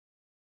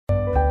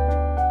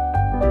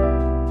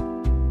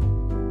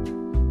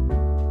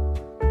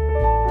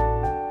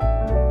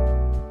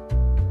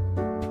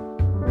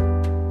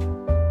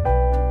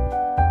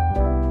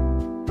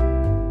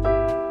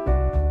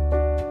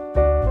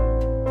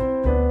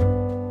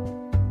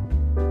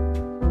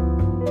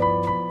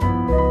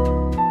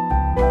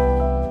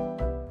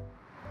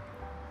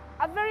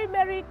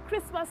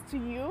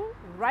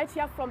right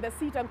here from the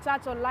CTM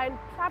Church Online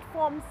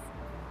platforms.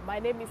 My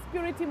name is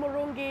Purity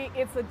Murungi.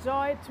 It's a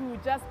joy to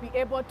just be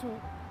able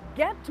to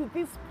get to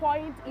this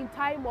point in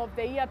time of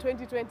the year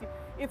 2020.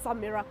 It's a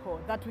miracle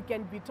that we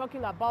can be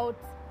talking about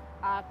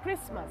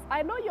Christmas.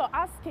 I know you're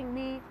asking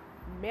me,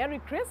 Merry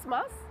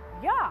Christmas?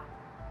 Yeah,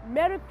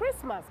 Merry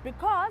Christmas,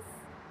 because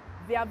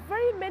there are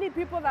very many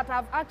people that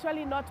have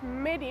actually not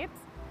made it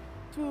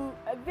to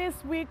this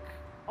week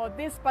or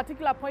this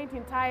particular point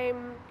in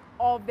time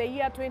of the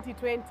year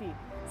 2020.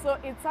 So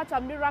it's such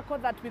a miracle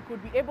that we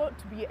could be able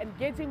to be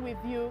engaging with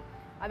you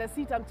at the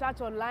CTM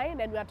Church Online,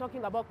 and we are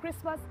talking about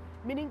Christmas,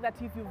 meaning that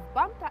if you've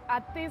bumped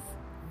at this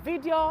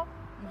video,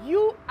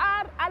 you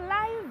are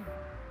alive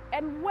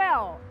and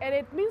well, and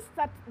it means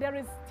that there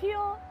is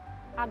still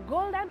a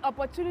golden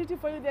opportunity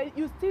for you, that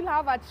you still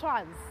have a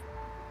chance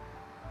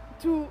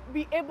to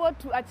be able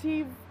to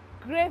achieve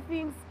great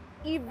things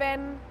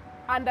even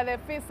under the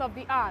face of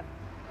the earth.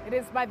 It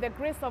is by the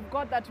grace of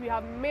God that we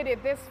have made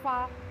it this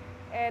far,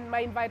 and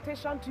my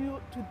invitation to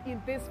you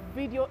in this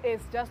video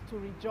is just to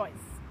rejoice.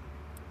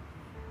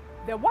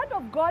 The word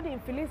of God in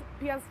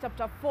Philippians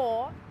chapter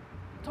 4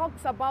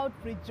 talks about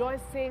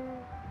rejoicing,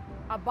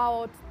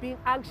 about being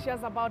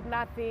anxious about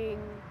nothing,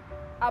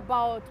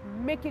 about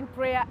making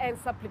prayer and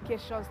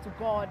supplications to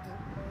God.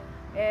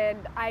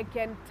 And I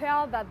can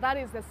tell that that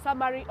is the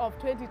summary of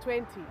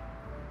 2020.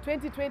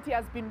 2020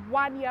 has been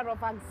 1 year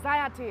of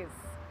anxieties,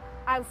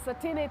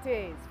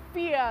 uncertainties,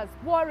 fears,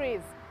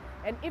 worries.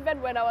 And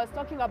even when I was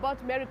talking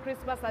about Merry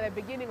Christmas at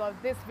the beginning of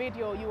this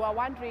video, you are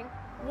wondering,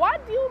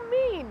 what do you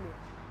mean?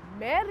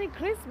 Merry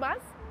Christmas?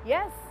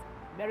 Yes,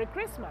 Merry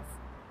Christmas.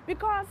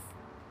 Because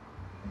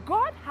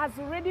God has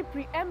already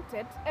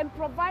preempted and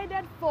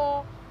provided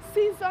for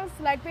seasons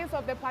like this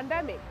of the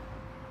pandemic.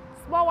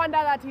 Small wonder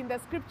that in the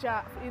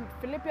scripture, in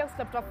Philippians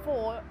chapter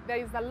 4, there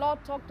is a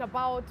lot talked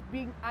about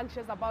being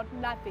anxious about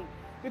nothing,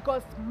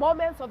 because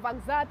moments of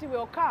anxiety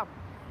will come.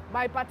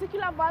 My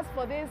particular verse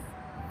for this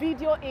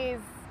video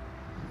is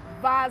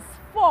verse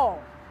 4,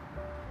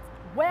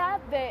 where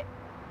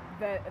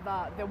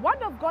the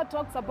word of God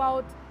talks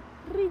about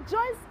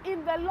rejoice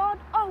in the Lord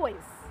always.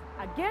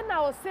 Again,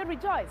 I will say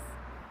rejoice.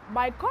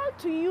 My call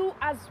to you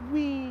as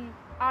we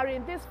are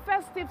in this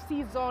festive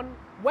season,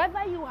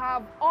 whether you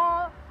have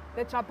all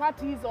the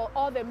chapatis or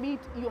all the meat,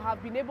 you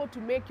have been able to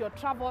make your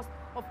travels.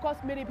 Of course,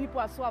 many people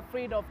are so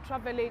afraid of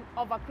traveling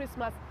over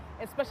Christmas,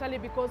 especially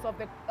because of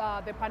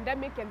the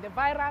pandemic and the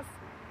virus.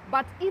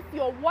 But if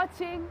you're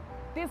watching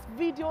this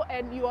video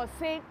and you are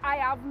saying, I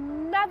have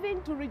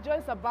nothing to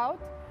rejoice about,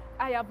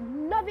 I have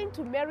nothing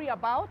to merry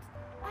about,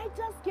 I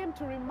just came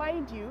to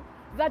remind you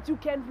that you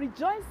can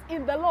rejoice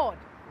in the Lord.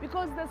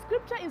 Because the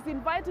scripture is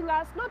inviting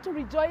us not to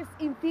rejoice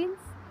in things,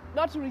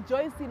 not to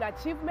rejoice in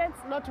achievements,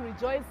 not to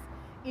rejoice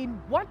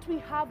in what we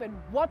have and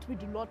what we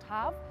do not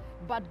have,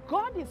 but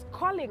God is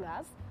calling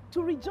us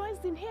to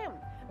rejoice in Him.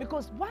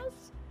 Because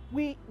once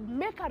we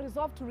make a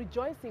resolve to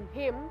rejoice in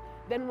Him,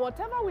 then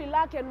whatever we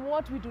lack and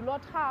what we do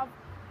not have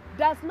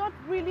does not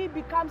really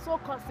become so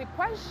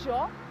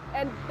consequential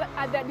and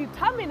the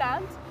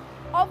determinant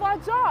of our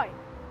joy.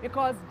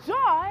 Because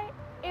joy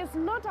is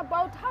not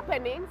about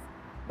happenings,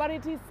 but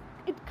it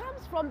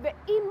comes from the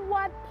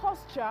inward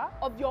posture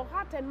of your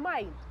heart and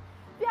mind.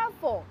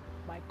 Therefore,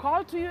 my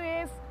call to you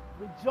is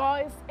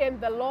rejoice in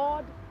the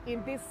Lord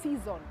in this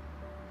season.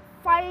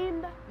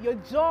 Find your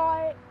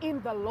joy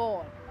in the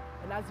Lord.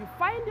 And as you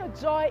find your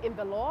joy in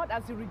the Lord,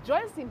 as you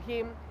rejoice in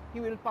Him,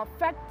 He will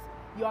perfect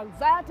your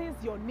anxieties,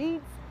 your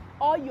needs,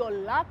 all your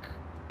lack,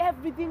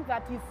 everything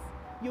that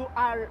you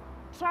are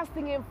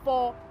trusting Him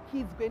for,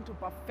 He's going to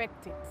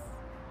perfect it.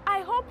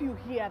 I hope you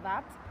hear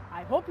that.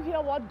 I hope you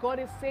hear what God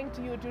is saying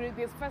to you during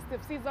this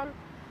festive season.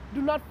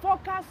 Do not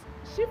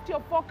shift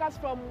your focus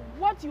from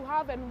what you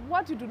have and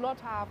what you do not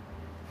have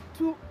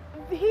to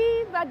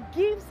He that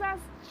gives us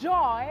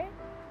joy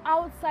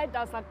outside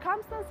our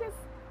circumstances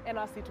and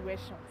our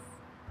situations.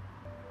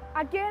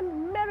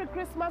 Again, Merry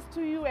Christmas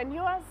to you and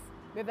yours.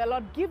 May the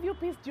Lord give you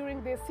peace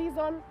during this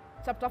season.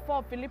 Chapter 4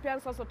 of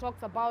Philippians also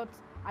talks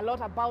a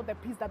lot about the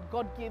peace that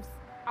God gives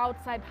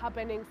outside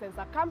happenings and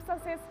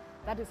circumstances.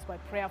 That is my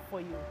prayer for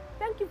you.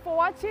 Thank you for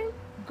watching.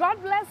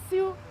 God bless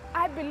you.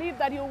 I believe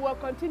that you will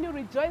continue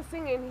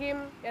rejoicing in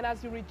Him, and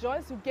as you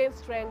rejoice, you gain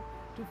strength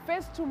to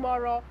face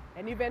tomorrow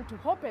and even to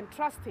hope and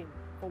trust Him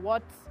for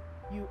what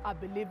you are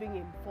believing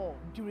in for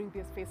during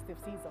this festive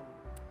season.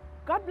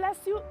 God bless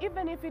you.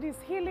 Even if it is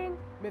healing,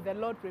 may the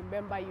Lord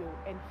remember you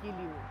and heal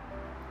you.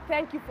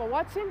 Thank you for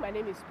watching. My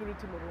name is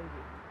Purity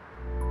Murungi.